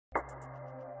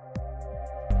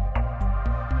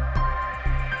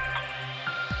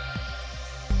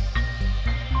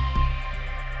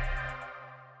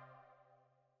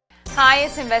Hi,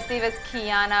 it's Investiva's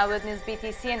Kiana with News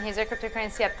BTC, and here's your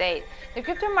cryptocurrency update. The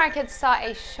crypto market saw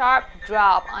a sharp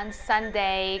drop on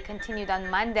Sunday, continued on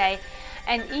Monday,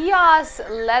 and EOS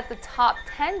led the top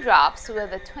 10 drops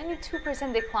with a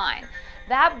 22% decline.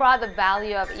 That brought the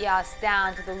value of EOS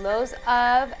down to the lows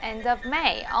of end of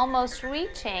May, almost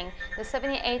reaching the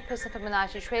 78%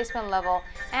 Fibonacci retracement level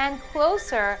and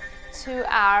closer to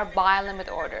our buy limit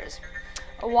orders.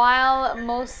 While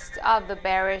most of the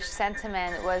bearish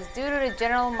sentiment was due to the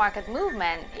general market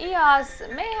movement, EOS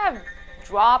may have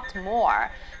dropped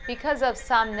more because of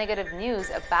some negative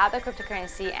news about the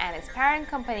cryptocurrency and its parent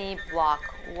company, Block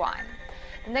One.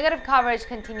 The negative coverage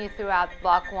continued throughout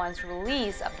Block One's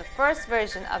release of the first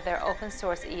version of their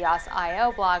open-source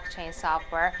EOS.io blockchain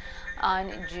software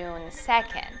on June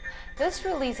 2nd. This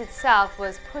release itself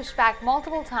was pushed back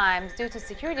multiple times due to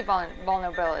security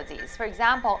vulnerabilities. For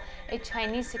example, a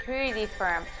Chinese security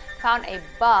firm found a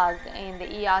bug in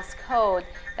the EOS code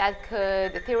that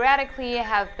could theoretically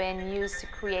have been used to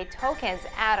create tokens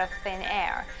out of thin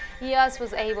air. EOS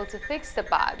was able to fix the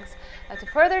bugs. To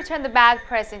further turn the bad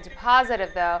press into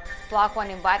positive, though, Block One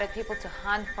invited people to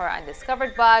hunt for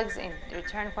undiscovered bugs in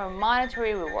return for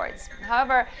monetary rewards.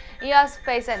 However, EOS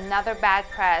faced another bad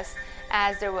press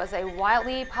as there was a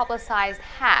widely publicized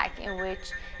hack in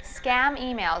which scam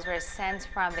emails were sent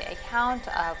from the account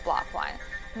of Block One.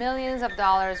 Millions of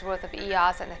dollars worth of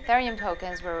EOS and Ethereum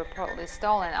tokens were reportedly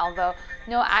stolen, although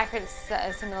no accurate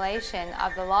simulation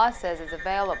of the losses is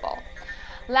available.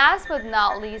 Last but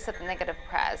not least of the negative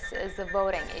press is the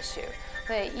voting issue.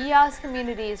 The EOS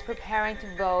community is preparing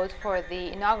to vote for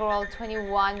the inaugural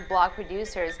 21 block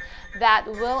producers that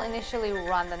will initially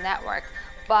run the network.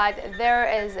 But there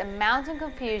is a mounting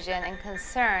confusion and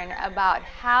concern about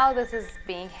how this is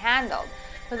being handled.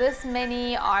 For this,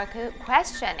 many are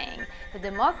questioning the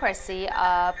democracy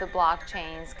of the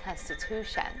blockchain's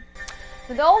constitution.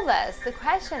 With all this, the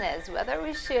question is whether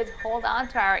we should hold on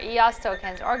to our EOS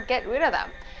tokens or get rid of them.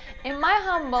 In my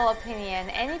humble opinion,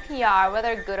 any PR,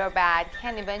 whether good or bad,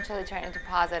 can eventually turn into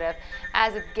positive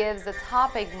as it gives the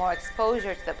topic more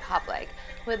exposure to the public.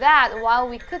 With that, while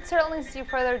we could certainly see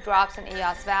further drops in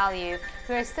EOS value,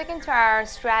 we are sticking to our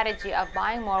strategy of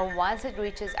buying more once it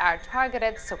reaches our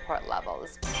targeted support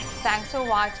levels. Thanks for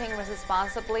watching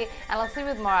responsibly, and I'll see you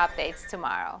with more updates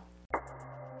tomorrow.